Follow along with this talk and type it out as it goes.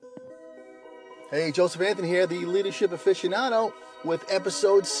Hey, Joseph Anthony here, the Leadership Aficionado, with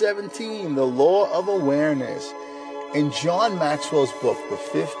episode 17, The Law of Awareness. In John Maxwell's book, The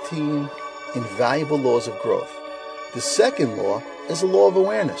 15 Invaluable Laws of Growth, the second law is the law of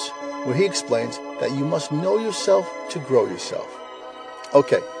awareness, where he explains that you must know yourself to grow yourself.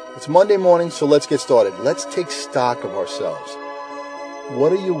 Okay, it's Monday morning, so let's get started. Let's take stock of ourselves.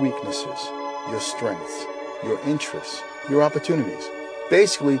 What are your weaknesses, your strengths, your interests, your opportunities?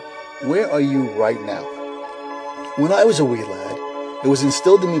 Basically, where are you right now? When I was a wee lad, it was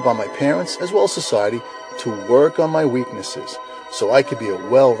instilled in me by my parents as well as society to work on my weaknesses so I could be a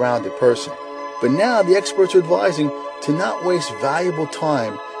well-rounded person. But now the experts are advising to not waste valuable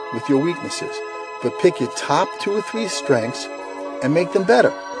time with your weaknesses, but pick your top 2 or 3 strengths and make them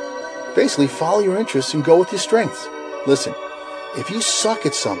better. Basically, follow your interests and go with your strengths. Listen, if you suck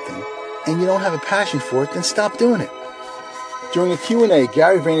at something and you don't have a passion for it, then stop doing it. During a Q&A,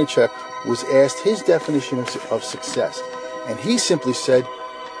 Gary Vaynerchuk was asked his definition of success, and he simply said,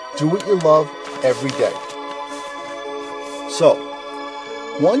 do what you love every day. So,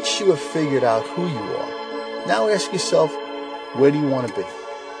 once you have figured out who you are, now ask yourself, where do you want to be?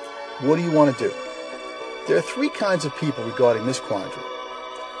 What do you want to do? There are 3 kinds of people regarding this quandary.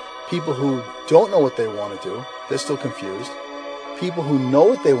 People who don't know what they want to do, they're still confused. People who know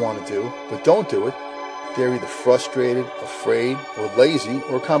what they want to do, but don't do it, they're either frustrated, afraid, or lazy,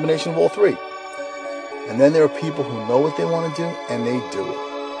 or a combination of all 3. And then there are people who know what they want to do, and they do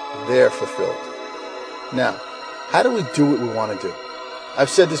it. They're fulfilled. Now, how do we do what we want to do? I've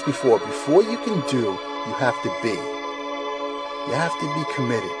said this before. Before you can do, you have to be. You have to be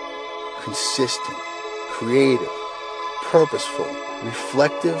committed, consistent, creative, purposeful,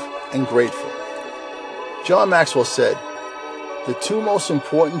 reflective, and grateful. John Maxwell said, the 2 most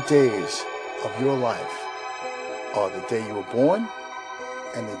important days of your life are the day you were born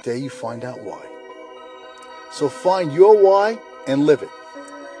and the day you find out why. So find your why and live it.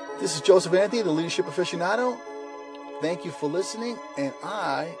 This is Joseph Anthony, the Leadership Aficionado. Thank you for listening, and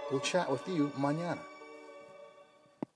I will chat with you mañana.